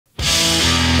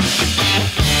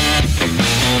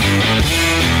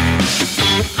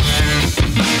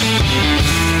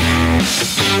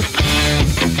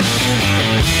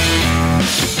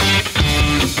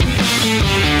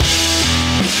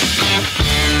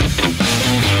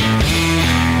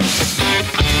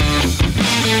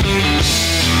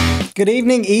Good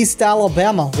evening, East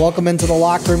Alabama. Welcome into the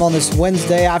locker room on this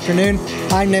Wednesday afternoon.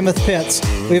 I'm Namath Pitts.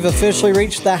 We've officially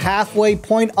reached the halfway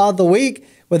point of the week,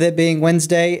 with it being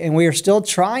Wednesday, and we are still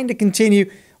trying to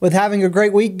continue with having a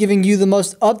great week, giving you the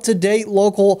most up-to-date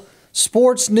local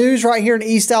sports news right here in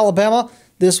East Alabama.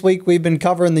 This week, we've been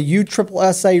covering the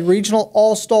USSSA Regional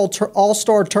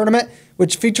All-Star Tournament,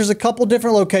 which features a couple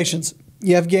different locations.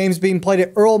 You have games being played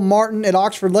at Earl Martin at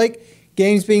Oxford Lake,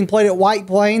 games being played at White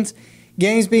Plains,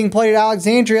 games being played at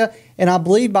Alexandria, and I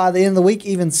believe by the end of the week,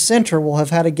 even Center will have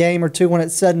had a game or two when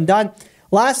it's said and done.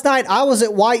 Last night, I was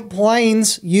at White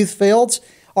Plains Youth Fields.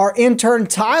 Our intern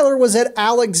Tyler was at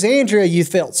Alexandria Youth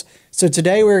Fields. So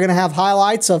today we're going to have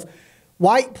highlights of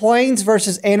White Plains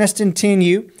versus Anniston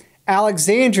 10U,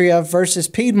 Alexandria versus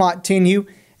Piedmont 10U,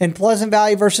 and Pleasant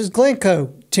Valley versus Glencoe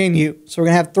 10U. So we're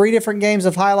going to have three different games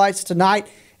of highlights tonight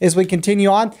as we continue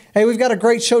on. Hey, we've got a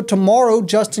great show tomorrow.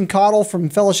 Justin Cottle from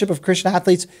Fellowship of Christian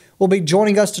Athletes will be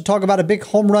joining us to talk about a big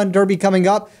home run derby coming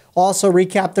up. Also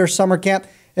recap their summer camp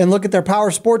and look at their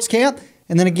power sports camp.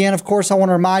 And then again, of course, I want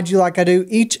to remind you, like I do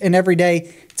each and every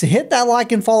day, to hit that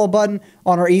like and follow button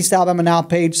on our East Alabama Now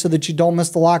page so that you don't miss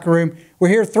the locker room. We're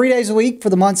here 3 days a week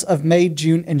for the months of May,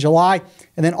 June, and July.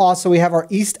 And then also we have our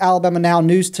East Alabama Now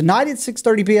news tonight at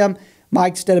 6:30 p.m.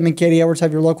 Mike Stedham and Katie Edwards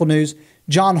have your local news.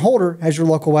 John Holder has your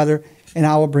local weather, and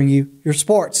I will bring you your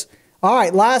sports. All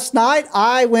right, last night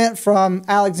I went from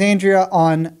Alexandria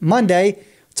on Monday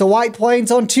to White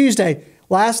Plains on Tuesday.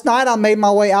 Last night I made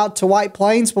my way out to White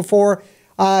Plains before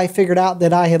I figured out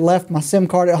that I had left my SIM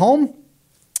card at home.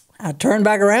 I turned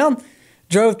back around,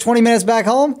 drove 20 minutes back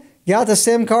home, got the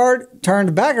SIM card,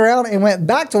 turned back around, and went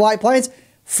back to White Plains.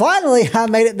 Finally, I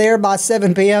made it there by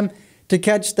 7 p.m. to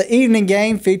catch the evening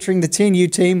game featuring the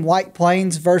 10U team, White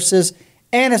Plains versus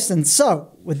Anniston. So,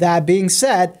 with that being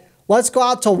said, let's go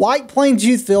out to White Plains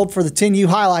Youth Field for the 10U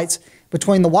highlights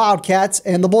between the Wildcats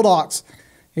and the Bulldogs.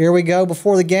 Here we go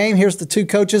before the game. Here's the two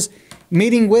coaches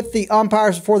meeting with the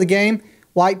umpires before the game.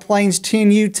 White Plains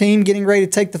 10U team getting ready to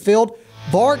take the field.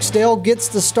 Barksdale gets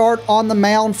the start on the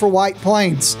mound for White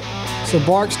Plains. So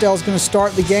Barksdale is going to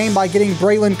start the game by getting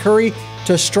Braylon Curry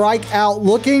to strike out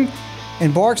looking.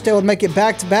 And Barksdale would make it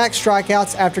back-to-back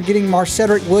strikeouts after getting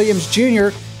Marcedric Williams Jr.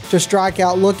 to strike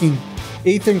out looking.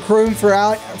 Ethan Kroom for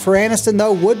Anniston,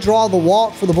 though, would draw the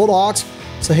walk for the Bulldogs,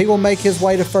 so he will make his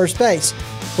way to first base.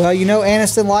 Well, you know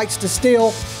Anniston likes to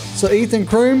steal, so Ethan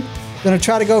Kroom going to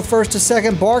try to go first to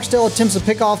second. Barksdale attempts a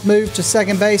pickoff move to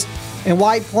second base, and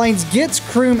White Plains gets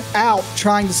Kroom out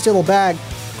trying to steal a bag.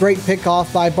 Great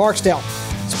pickoff by Barksdale.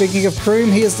 Speaking of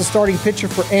Kroom, he is the starting pitcher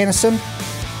for Anniston.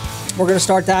 We're going to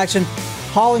start the action.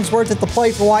 Hollingsworth at the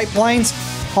plate for White Plains.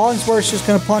 Hollingsworth's just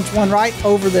going to punch one right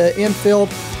over the infield,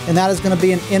 and that is going to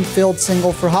be an infield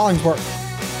single for Hollingsworth.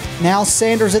 Now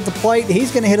Sanders at the plate.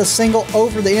 He's going to hit a single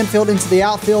over the infield into the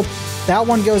outfield. That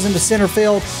one goes into center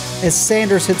field as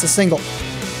Sanders hits a single.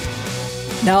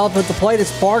 Now up at the plate,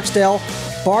 it's Barksdale.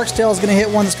 Barksdale is going to hit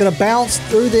one that's going to bounce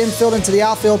through the infield into the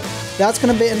outfield. That's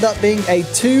going to end up being a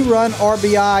 2-run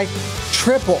RBI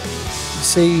triple. You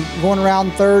see, going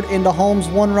around third into Holmes,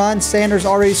 1 run. Sanders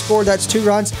already scored. That's 2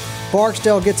 runs.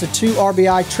 Barksdale gets a 2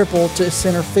 RBI triple to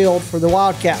center field for the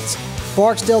Wildcats.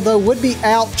 Barksdale, though, would be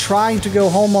out trying to go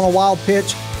home on a wild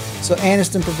pitch, so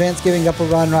Anniston prevents giving up a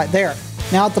run right there.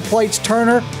 Now at the plate's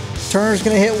Turner. Turner's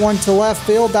going to hit one to left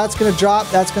field. That's going to drop.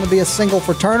 That's going to be a single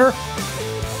for Turner.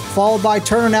 Followed by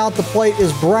Turner now at the plate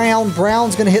is Brown.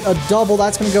 Brown's going to hit a double.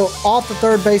 That's going to go off the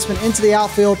third baseman into the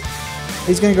outfield.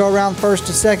 He's going to go around first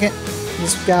to second.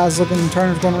 This guy's looking,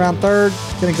 Turner's going around third.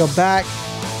 Going to go back.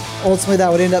 Ultimately,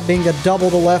 that would end up being a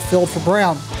double to left field for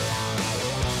Brown.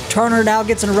 Turner now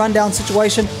gets in a rundown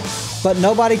situation, but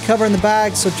nobody covering the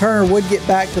bag, so Turner would get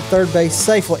back to third base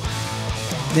safely.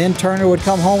 Then Turner would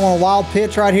come home on a wild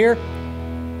pitch right here.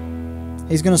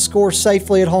 He's going to score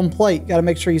safely at home plate. Got to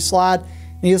make sure you slide.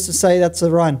 Needless to say, that's a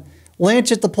run.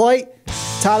 Lynch at the plate.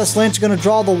 Titus Lynch going to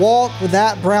draw the walk. With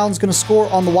that, Brown's going to score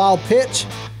on the wild pitch.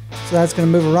 So that's going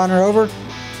to move a runner over.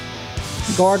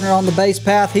 Gardner on the base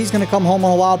path. He's going to come home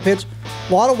on a wild pitch.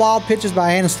 A lot of wild pitches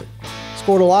by Anniston.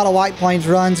 Scored a lot of White Plains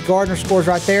runs. Gardner scores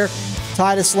right there.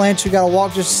 Titus Lynch, who got a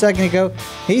walk just a second ago,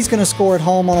 he's going to score at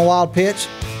home on a wild pitch.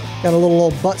 Got a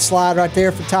little butt slide right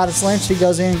there for Titus Lynch. He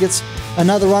goes in and gets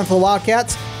another run for the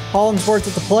Wildcats. Hollingsworth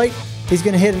at the plate. He's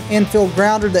going to hit an infield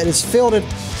grounder that is fielded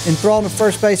and thrown to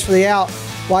first base for the out.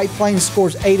 White Plains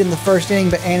scores 8 in the first inning,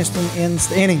 but Anniston ends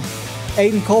the inning.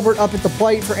 Aiden Colbert up at the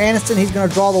plate for Anniston. He's going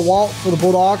to draw the walk for the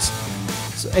Bulldogs.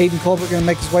 So Aiden Colbert going to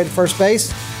make his way to first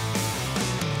base.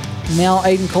 Now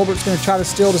Aiden Colbert's going to try to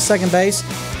steal to second base.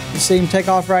 You see him take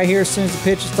off right here as soon as the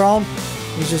pitch is thrown.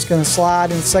 He's just going to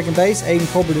slide into second base.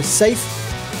 Aiden Colbert is safe.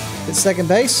 at second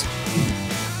base.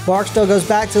 Barksdale goes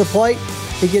back to the plate.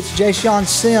 He gets Jayshawn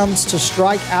Sims to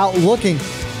strike out looking.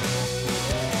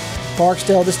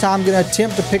 Barksdale this time going to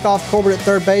attempt to pick off Colbert at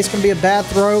third base. Going to be a bad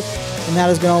throw, and that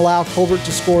is going to allow Colbert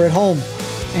to score at home.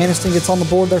 Anniston gets on the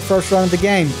board their first run of the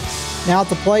game. Now at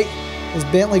the plate is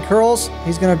Bentley Curls.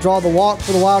 He's going to draw the walk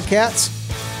for the Wildcats.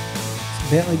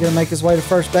 So Bentley going to make his way to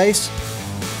first base.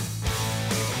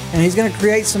 And he's going to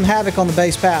create some havoc on the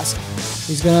base pass.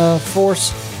 He's going to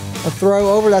force a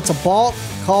throw over. That's a balk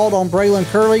called on Braylon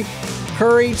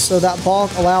Curry, so that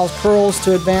balk allows Curls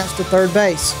to advance to third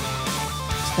base.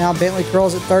 So now Bentley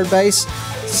Curls at third base.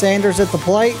 Sanders at the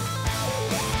plate.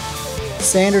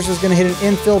 Sanders is going to hit an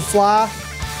infield fly,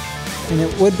 and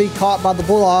it would be caught by the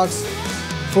Bulldogs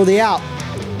for the out.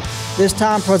 This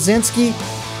time Prodzinski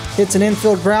hits an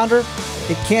infield grounder.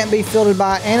 It can't be fielded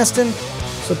by Anniston,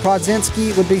 so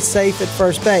Prodzinski would be safe at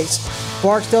first base.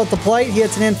 Barksdale at the plate. He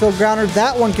hits an infield grounder.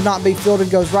 That one cannot be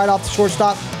fielded. Goes right off the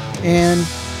shortstop, and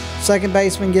second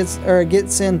baseman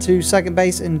gets into second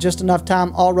base in just enough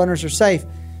time. All runners are safe.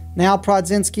 Now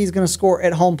Prodzinski is going to score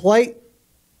at home plate.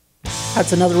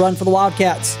 That's another run for the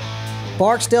Wildcats.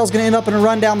 Barksdale's going to end up in a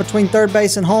rundown between third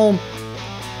base and home,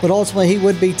 but ultimately he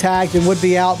would be tagged and would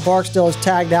be out. Barksdale is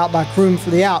tagged out by Kroom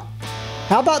for the out.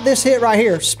 How about this hit right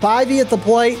here? Spivey at the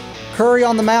plate. Curry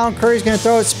on the mound. Curry's going to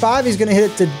throw it. Spivey's going to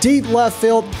hit it to deep left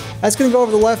field. That's going to go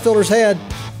over the left fielder's head.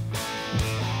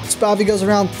 Spivey goes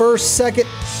around first, second.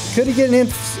 Could he get an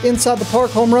inside the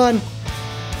park home run?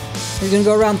 He's going to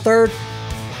go around third.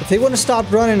 If he wouldn't have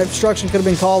stopped running, obstruction could have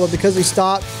been called, but because he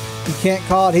stopped, he can't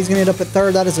call it. He's going to end up at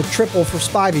third. That is a triple for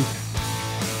Spivey.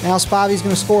 Now Spivey's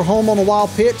going to score home on the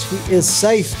wild pitch. He is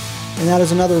safe, and that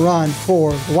is another run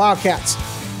for the Wildcats.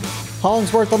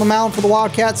 Hollingsworth on the mound for the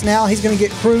Wildcats now. He's going to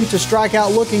get Kroom to strike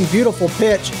out looking. Beautiful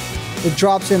pitch. It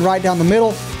drops in right down the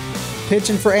middle.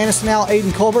 Pitching for Anniston now,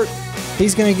 Aiden Colbert.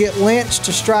 He's going to get Lynch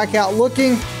to strike out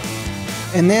looking.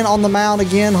 And then on the mound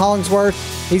again, Hollingsworth.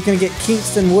 He's going to get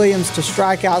Kingston Williams to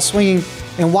strike out swinging.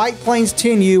 And White Plains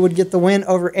 10U would get the win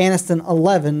over Anniston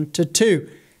 11-2.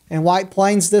 And White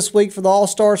Plains this week for the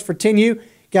All-Stars for 10U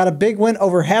got a big win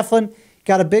over Heflin,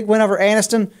 got a big win over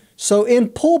Anniston. So in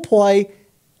pool play,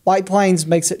 White Plains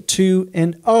makes it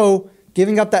 2-0.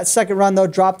 Giving up that second run, though,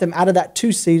 dropped them out of that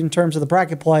 2 seed in terms of the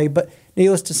bracket play. But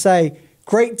needless to say,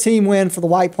 great team win for the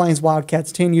White Plains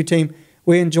Wildcats 10U team.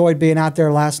 We enjoyed being out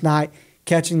there last night,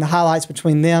 catching the highlights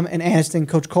between them and Anniston.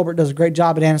 Coach Colbert does a great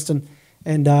job at Anniston,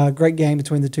 and great game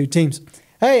between the two teams.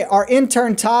 Hey, our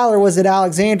intern Tyler was at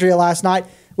Alexandria last night.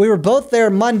 We were both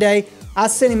there Monday. I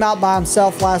sent him out by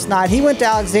himself last night. He went to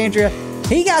Alexandria.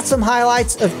 He got some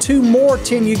highlights of 2 more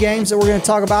 10U games that we're going to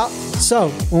talk about. So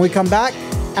when we come back,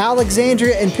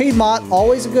 Alexandria and Piedmont,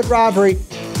 always a good rivalry.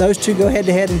 Those two go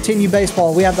head-to-head in 10U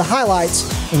baseball. We have the highlights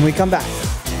when we come back.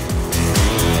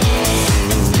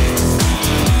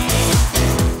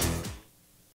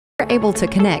 We're able to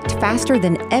connect faster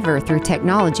than ever through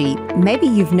technology. Maybe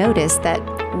you've noticed that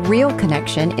real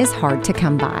connection is hard to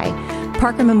come by.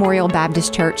 Parker Memorial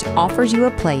Baptist Church offers you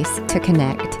a place to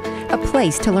connect, a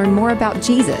place to learn more about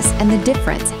Jesus and the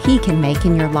difference He can make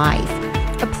in your life,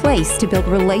 a place to build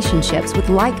relationships with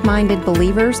like-minded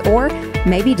believers, or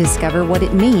maybe discover what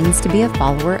it means to be a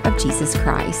follower of Jesus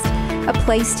Christ, a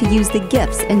place to use the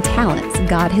gifts and talents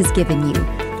God has given you,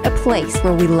 a place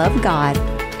where we love God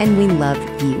and we love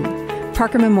you.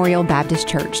 Parker Memorial Baptist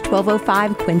Church,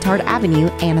 1205 Quintard Avenue,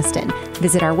 Anniston.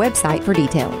 Visit our website for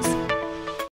details.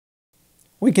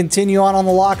 We continue on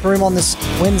the locker room on this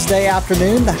Wednesday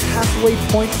afternoon, the halfway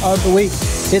point of the week.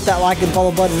 Hit that like and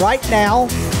follow button right now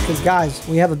because, guys,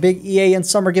 we have a big EAN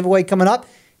summer giveaway coming up,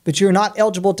 but you're not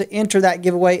eligible to enter that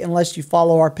giveaway unless you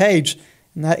follow our page.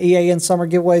 And that EAN summer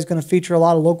giveaway is going to feature a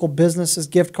lot of local businesses,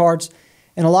 gift cards,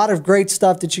 and a lot of great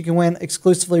stuff that you can win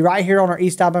exclusively right here on our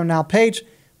East Alabama Now page.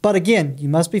 But again, you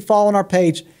must be following our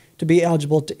page to be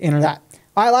eligible to enter that.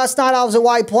 All right, last night I was at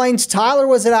White Plains. Tyler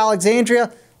was at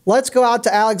Alexandria. Let's go out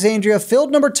to Alexandria,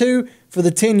 field number 2 for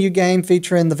the 10U game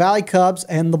featuring the Valley Cubs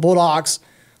and the Bulldogs.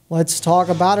 Let's talk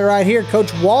about it right here.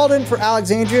 Coach Walden for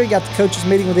Alexandria. You got the coaches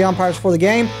meeting with the umpires for the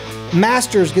game.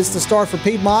 Masters gets the start for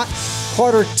Piedmont.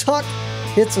 Carter Tuck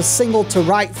hits a single to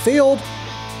right field.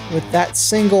 With that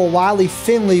single, Wiley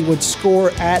Finley would score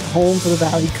at home for the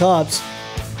Valley Cubs.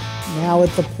 Now at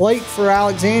the plate for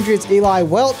Alexandria, it's Eli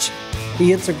Welch. He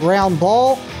hits a ground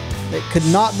ball that could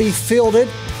not be fielded,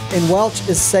 and Welch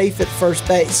is safe at first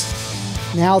base.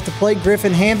 Now at the plate,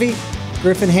 Griffin Hamby.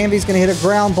 Griffin Hamby's going to hit a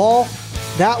ground ball.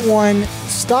 That one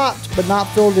stopped but not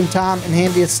fielded in time, and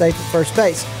Hamby is safe at first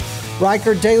base.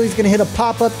 Riker Daly's going to hit a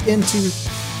pop-up into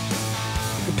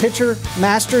The pitcher,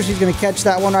 Masters, he's going to catch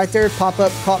that one right there. Pop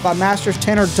up, caught by Masters.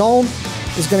 Tanner Doan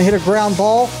is going to hit a ground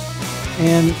ball,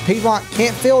 and Piedmont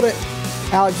can't field it.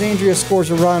 Alexandria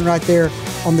scores a run right there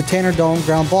on the Tanner Doan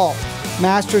ground ball.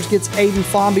 Masters gets Aiden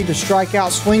Fomby to strike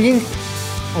out swinging.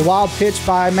 A wild pitch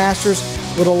by Masters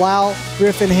would allow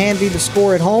Griffin Hanby to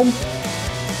score at home.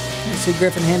 You see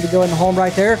Griffin Hanby go in the home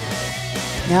right there.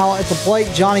 Now at the plate,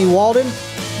 Johnny Walden.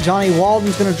 Johnny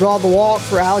Walden's going to draw the walk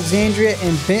for Alexandria,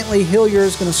 and Bentley Hillier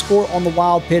is going to score on the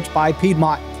wild pitch by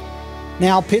Piedmont.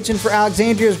 Now pitching for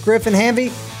Alexandria is Griffin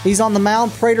Hanby. He's on the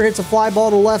mound. Prater hits a fly ball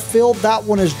to left field. That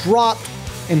one is dropped,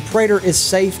 and Prater is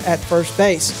safe at first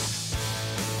base.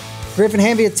 Griffin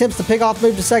Hanby attempts the pickoff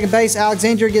move to second base.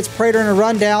 Alexandria gets Prater in a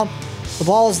rundown. The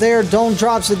ball is there. Doan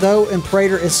drops it, though, and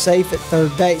Prater is safe at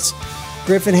third base.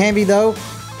 Griffin Hanby, though,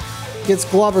 gets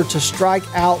Glover to strike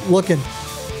out looking.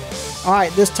 All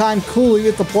right, this time Cooley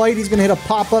at the plate. He's going to hit a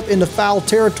pop-up into foul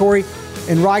territory,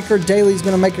 and Riker Daly's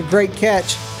going to make a great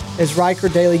catch as Riker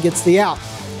Daly gets the out.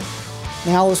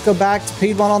 Now let's go back to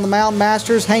Piedmont on the mound.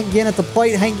 Masters, Hank Ginn at the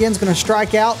plate. Hank Ginn's going to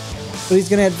strike out, but he's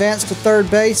going to advance to third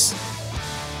base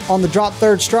on the drop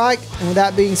third strike. And with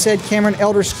that being said, Cameron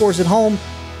Elder scores at home.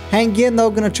 Hank Ginn, though,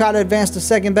 going to try to advance to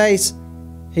second base.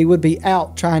 He would be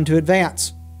out trying to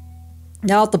advance.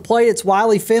 Now at the plate, it's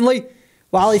Wiley Finley.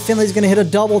 Wiley Finley's going to hit a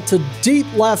double to deep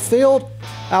left field.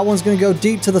 That one's going to go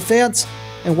deep to the fence.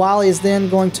 And Wiley is then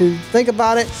going to think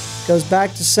about it. Goes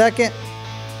back to second.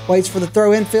 Waits for the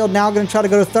throw infield. Now going to try to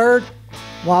go to third.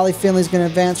 Wiley Finley's going to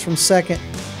advance from second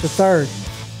to third.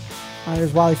 All right,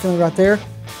 there's Wiley Finley right there.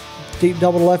 Deep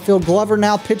double to left field. Glover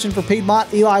now pitching for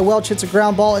Piedmont. Eli Welch hits a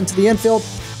ground ball into the infield,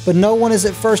 but no one is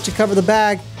at first to cover the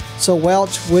bag, so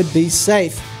Welch would be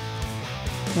safe.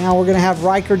 Now we're going to have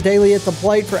Riker Daly at the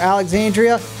plate for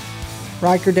Alexandria.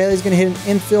 Riker Daly's going to hit an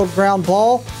infield ground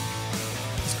ball.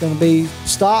 It's going to be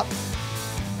stopped.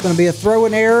 It's going to be a throw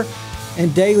in error,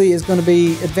 and Daly is going to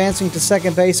be advancing to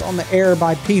second base on the error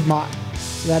by Piedmont.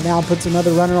 So that now puts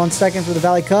another runner on second for the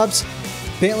Valley Cubs.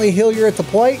 Bentley Hillier at the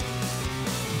plate.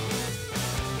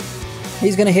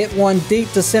 He's going to hit one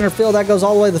deep to center field. That goes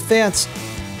all the way to the fence.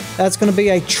 That's going to be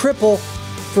a triple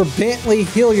for Bentley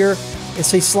Hillier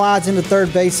as he slides into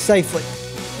third base safely.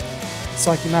 Looks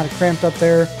like he might have cramped up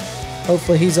there.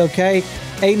 Hopefully he's okay.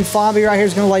 Aiden Fomby right here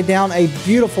is going to lay down a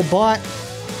beautiful bunt.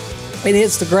 It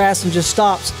hits the grass and just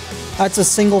stops. That's a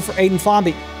single for Aiden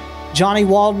Fomby. Johnny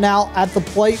Walden now at the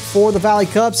plate for the Valley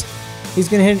Cubs. He's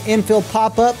going to hit an infield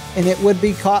pop-up, and it would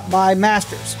be caught by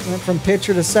Masters. Went from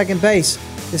pitcher to second base.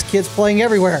 This kid's playing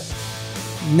everywhere.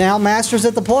 Now Masters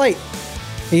at the plate.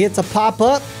 He hits a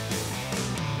pop-up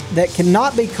that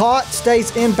cannot be caught,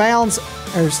 stays in bounds,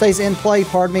 or stays in play,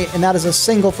 pardon me, and that is a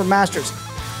single for Masters.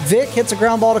 Vick hits a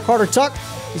ground ball to Carter Tuck.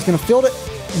 He's going to field it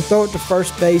and throw it to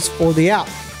first base for the out.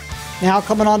 Now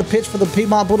coming on to pitch for the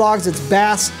Piedmont Bulldogs, it's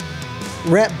Bass.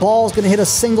 Rhett Ball is going to hit a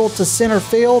single to center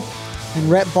field, and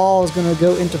Rhett Ball is going to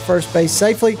go into first base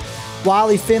safely.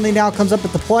 Wiley Finley now comes up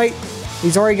at the plate.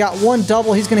 He's already got one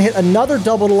double. He's going to hit another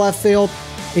double to left field.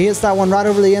 He hits that one right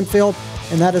over the infield,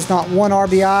 and that is not one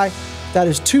RBI. That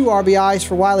is two RBIs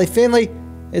for Wiley Finley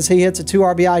as he hits a 2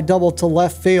 RBI double to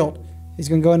left field. He's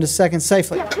going to go into second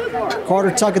safely.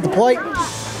 Carter Tuck at the plate.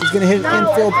 He's going to hit an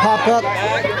infield pop-up.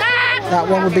 That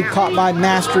one would be caught by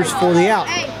Masters for the out.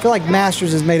 I feel like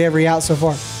Masters has made every out so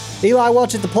far. Eli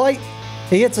Welch at the plate.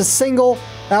 He hits a single.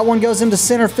 That one goes into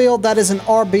center field. That is an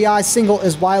RBI single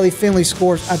as Wiley Finley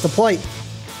scores at the plate.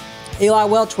 Eli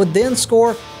Welch would then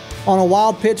score on a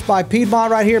wild pitch by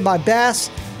Piedmont right here by Bass.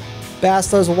 Bass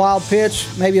throws a wild pitch,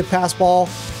 maybe a pass ball.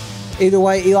 Either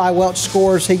way, Eli Welch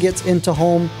scores. He gets into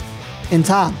home in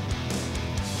time.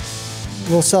 A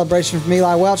little celebration from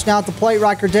Eli Welch. Now at the plate,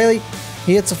 Riker Daly.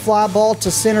 He hits a fly ball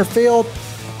to center field.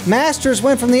 Masters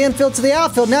went from the infield to the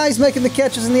outfield. Now he's making the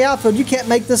catches in the outfield. You can't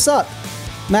make this up.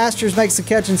 Masters makes the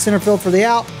catch in center field for the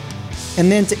out.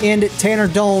 And then to end it, Tanner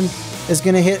Doan is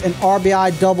going to hit an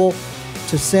RBI double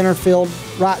to center field,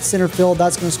 right center field.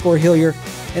 That's going to score Hillier.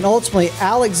 And ultimately,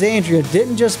 Alexandria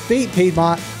didn't just beat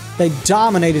Piedmont, they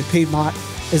dominated Piedmont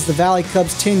as the Valley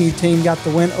Cubs 10U team got the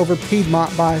win over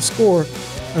Piedmont by a score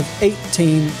of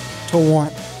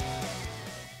 18-1.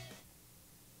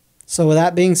 So with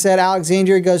that being said,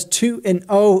 Alexandria goes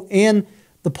 2-0 in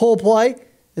the pool play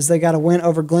as they got a win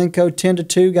over Glencoe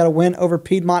 10-2, got a win over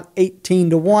Piedmont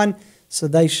 18-1. So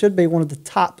they should be one of the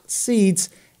top seeds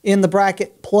in the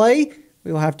bracket play.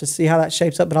 We will have to see how that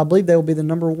shapes up, but I believe they will be the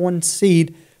number 1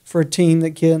 seed for a team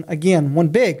that can, again, win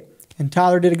big. And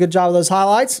Tyler did a good job of those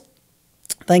highlights.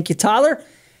 Thank you, Tyler.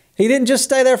 He didn't just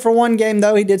stay there for 1 game,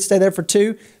 though. He did stay there for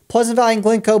 2. Pleasant Valley and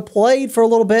Glencoe played for a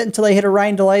little bit until they hit a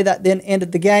rain delay that then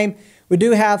ended the game. We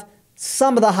do have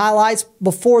some of the highlights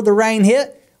before the rain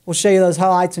hit. We'll show you those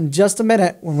highlights in just a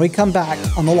minute when we come back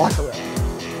on the Locker Room.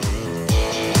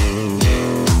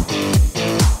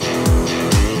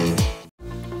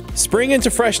 Spring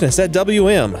into freshness at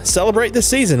WM. Celebrate the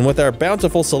season with our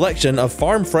bountiful selection of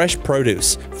farm fresh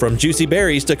produce. From juicy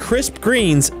berries to crisp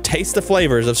greens, taste the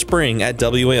flavors of spring at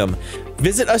WM.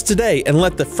 Visit us today and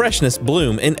let the freshness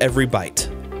bloom in every bite.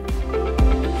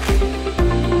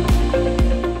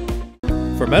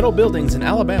 For metal buildings in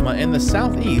Alabama and the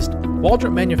Southeast,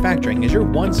 Waldrop Manufacturing is your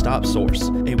one-stop source.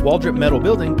 A Waldrop metal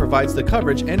building provides the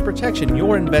coverage and protection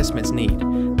your investments need.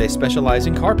 They specialize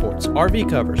in carports, RV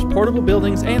covers, portable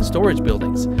buildings, and storage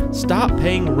buildings. Stop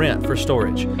paying rent for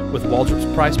storage. With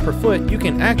Waldrop's price per foot, you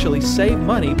can actually save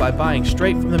money by buying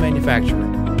straight from the manufacturer.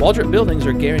 Waldrop buildings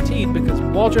are guaranteed because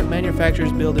Waldrop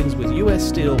manufactures buildings with U.S.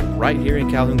 steel right here in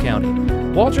Calhoun County.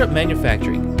 Waldrop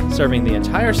Manufacturing, serving the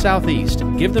entire Southeast.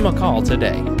 Give them a call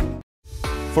today.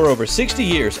 For over 60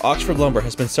 years, Oxford Lumber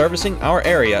has been servicing our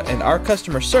area, and our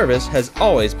customer service has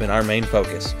always been our main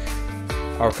focus.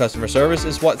 Our customer service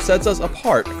is what sets us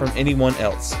apart from anyone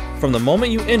else. From the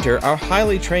moment you enter, our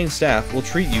highly trained staff will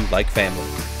treat you like family.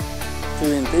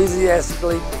 To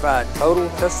enthusiastically provide total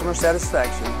customer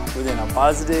satisfaction within a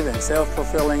positive and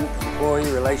self-fulfilling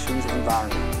employee relations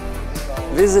environment.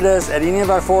 Visit us at any of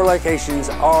our 4 locations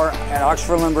or at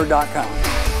oxfordlumber.com.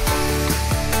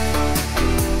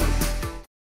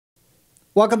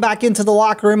 Welcome back into the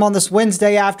Locker Room on this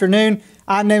Wednesday afternoon.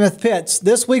 I'm Namath Pitts.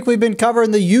 This week we've been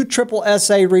covering the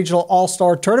USSSA Regional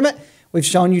All-Star Tournament. We've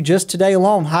shown you just today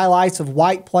alone highlights of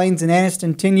White Plains and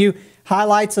Anniston 10U,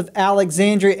 highlights of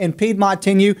Alexandria and Piedmont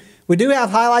 10U. We do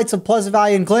have highlights of Pleasant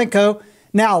Valley and Glencoe.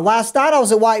 Now, last night I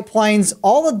was at White Plains.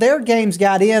 All of their games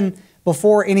got in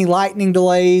before any lightning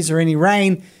delays or any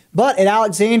rain. But at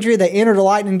Alexandria, they entered a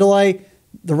lightning delay.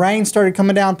 The rain started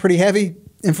coming down pretty heavy.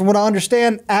 And from what I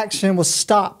understand, action was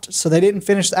stopped. So they didn't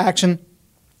finish the action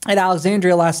at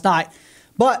Alexandria last night.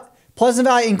 But Pleasant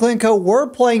Valley and Glencoe were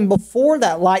playing before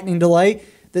that lightning delay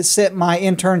that sent my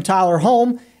intern Tyler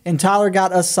home. And Tyler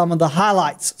got us some of the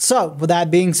highlights. So with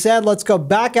that being said, let's go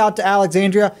back out to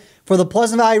Alexandria for the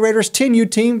Pleasant Valley Raiders 10U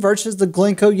team versus the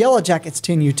Glencoe Yellow Jackets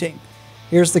 10U team.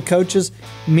 Here's the coaches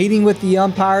meeting with the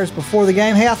umpires before the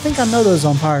game. Hey, I think I know those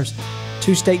umpires.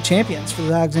 2 state champions for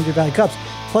the Alexandria Valley Cubs.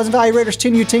 Pleasant Valley Raiders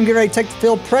 10U team getting ready to take the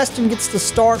field. Preston gets the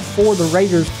start for the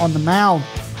Raiders on the mound.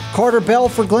 Carter Bell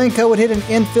for Glencoe would hit an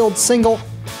infield single.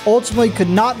 Ultimately could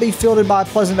not be fielded by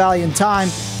Pleasant Valley in time.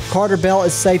 Carter Bell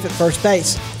is safe at first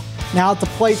base. Now at the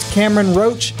plate's Cameron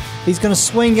Roach. He's going to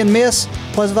swing and miss.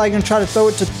 Pleasant Valley going to try to throw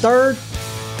it to third.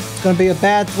 It's going to be a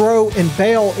bad throw, and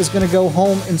Bell is going to go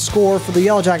home and score for the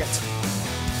Yellow Jackets.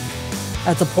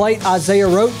 At the plate, Isaiah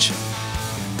Roach.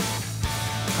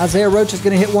 Isaiah Roach is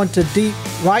going to hit one to deep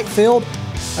right field.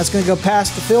 That's going to go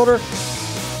past the fielder.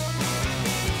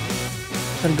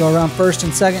 Going to go around first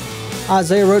and second.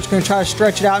 Isaiah Roach going to try to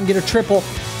stretch it out and get a triple.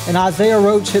 And Isaiah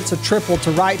Roach hits a triple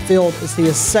to right field as he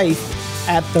is safe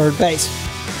at third base.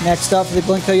 Next up for the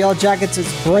Glencoe Yellow Jackets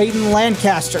is Braden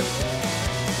Lancaster.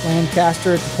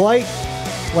 Lancaster at the plate,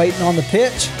 waiting on the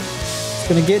pitch. It's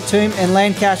going to get to him, and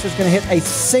Lancaster's going to hit a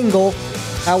single.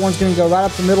 That one's going to go right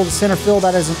up the middle to center field.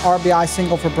 That is an RBI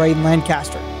single for Braden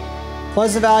Lancaster.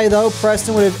 Pleasant Valley, though,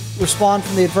 Preston would respond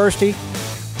from the adversity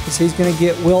as he's going to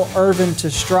get Will Irvin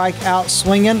to strike out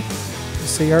swinging. You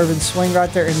see Irvin swing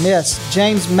right there and miss.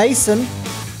 James Mason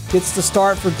gets the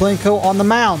start for Glencoe on the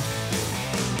mound.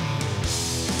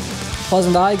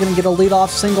 Pleasant Valley going to get a leadoff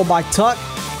single by Tuck.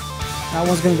 That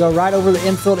one's going to go right over the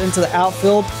infield into the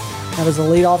outfield. That is a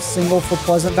leadoff single for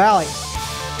Pleasant Valley.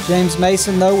 James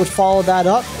Mason, though, would follow that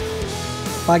up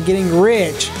by getting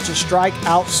Ridge to strike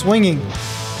out swinging.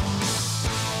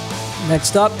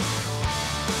 Next up,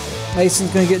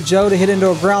 Mason's going to get Joe to hit into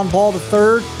a ground ball to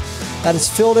third. That is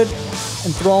fielded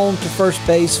and thrown to first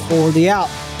base for the out.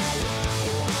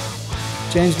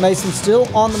 James Mason still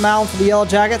on the mound for the Yellow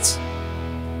Jackets.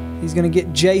 He's going to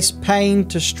get Jace Payne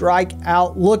to strike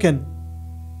out looking.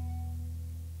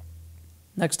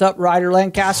 Next up, Ryder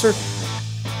Lancaster.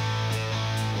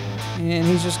 And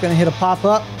he's just going to hit a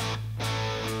pop-up.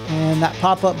 And that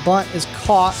pop-up bunt is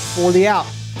caught for the out.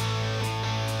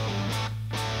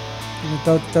 Going to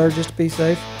throw it to third just to be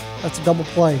safe. That's a double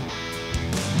play.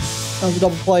 That was a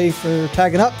double play for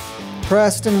tagging up.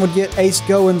 Preston would get Ace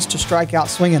Goins to strike out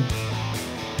swinging.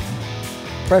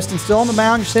 Preston still on the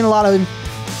mound. You're seeing a lot of him.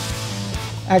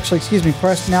 Actually,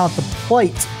 Preston now at the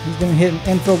plate. He's going to hit an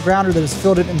infield grounder that is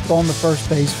fielded and thrown to first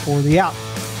base for the out.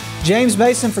 James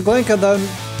Mason for Glencoe, though,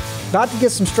 about to get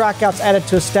some strikeouts added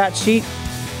to his stat sheet.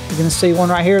 You're going to see one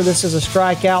right here. This is a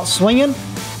strikeout swinging.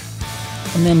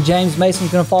 And then James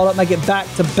Mason's going to follow up, make it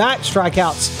back-to-back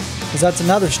strikeouts, because that's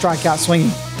another strikeout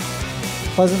swinging.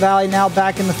 Pleasant Valley now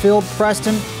back in the field.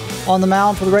 Preston on the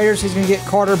mound for the Raiders. He's going to get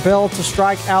Carter Bell to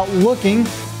strike out looking.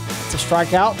 It's a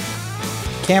strikeout.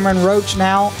 Cameron Roach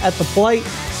now at the plate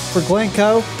for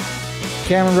Glencoe.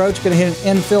 Cameron Roach going to hit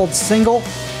an infield single.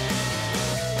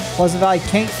 Pleasant Valley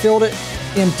can't field it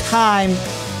in time.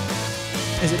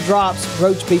 As it drops,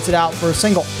 Roach beats it out for a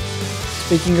single.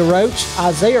 Speaking of Roach,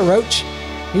 Isaiah Roach,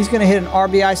 he's going to hit an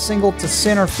RBI single to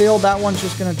center field. That one's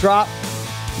just going to drop.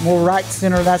 More right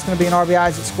center, that's going to be an RBI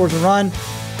as it scores a run.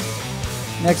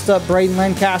 Next up, Braden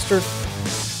Lancaster.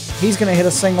 He's going to hit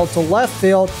a single to left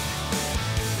field.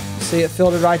 See it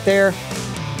fielded right there.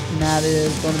 And that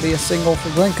is going to be a single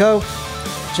for Glencoe.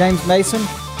 James Mason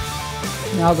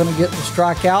now going to get the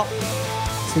strikeout.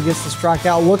 So he gets the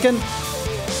strikeout looking.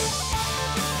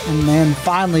 And then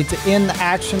finally, to end the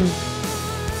action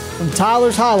from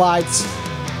Tyler's highlights,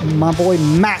 my boy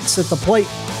Max at the plate.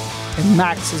 And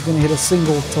Max is going to hit a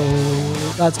single to,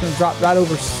 that's going to drop right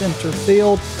over center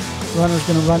field. Runner's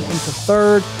going to run into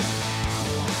third.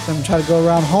 Going to try to go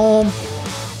around home.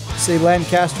 See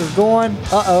Lancaster going.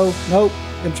 Nope.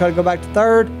 Going to try to go back to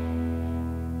third.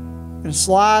 Going to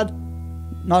slide.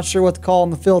 Not sure what the call on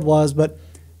the field was, but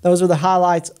those are the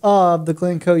highlights of the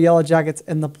Glencoe Yellow Jackets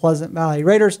and the Pleasant Valley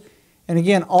Raiders. And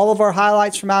again, all of our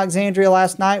highlights from Alexandria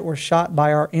last night were shot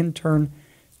by our intern,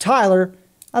 Tyler.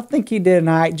 I think he did an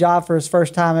all right job for his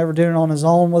first time ever doing it on his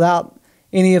own without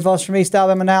any of us from East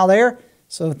Alabama now there.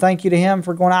 So thank you to him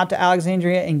for going out to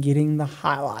Alexandria and getting the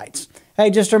highlights. Hey,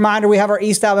 just a reminder, we have our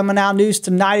East Alabama Now news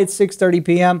tonight at 6:30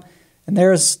 p.m. And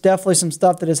there's definitely some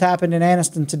stuff that has happened in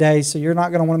Anniston today, so you're not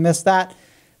going to want to miss that.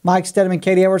 Mike Stedham and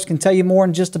Katie Edwards can tell you more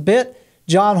in just a bit.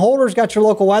 John Holder's got your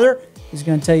local weather. He's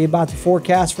going to tell you about the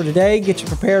forecast for today, get you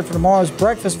prepared for tomorrow's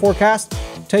breakfast forecast,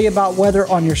 tell you about weather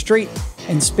on your street.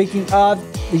 And speaking of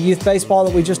the youth baseball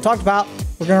that we just talked about,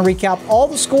 we're going to recap all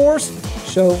the scores,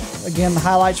 show, again, the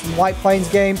highlights from the White Plains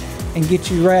game, and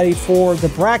get you ready for the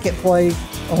bracket play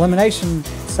elimination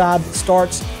side that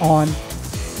starts on,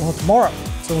 well, tomorrow.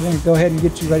 So we're going to go ahead and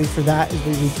get you ready for that as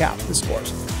we recap the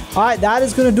scores. All right, that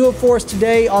is going to do it for us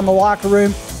today on the Locker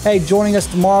Room. Hey, joining us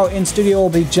tomorrow in studio will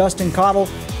be Justin Cottle,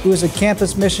 who is a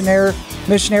campus missionary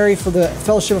for the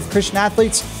Fellowship of Christian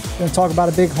Athletes. We're going to talk about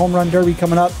a big home run derby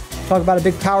coming up, talk about a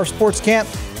big power sports camp,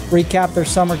 recap their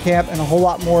summer camp, and a whole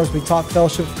lot more as we talk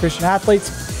Fellowship of Christian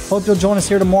Athletes. Hope you'll join us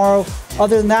here tomorrow.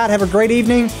 Other than that, have a great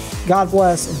evening. God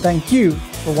bless, and thank you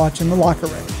for watching the Locker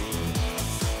Room.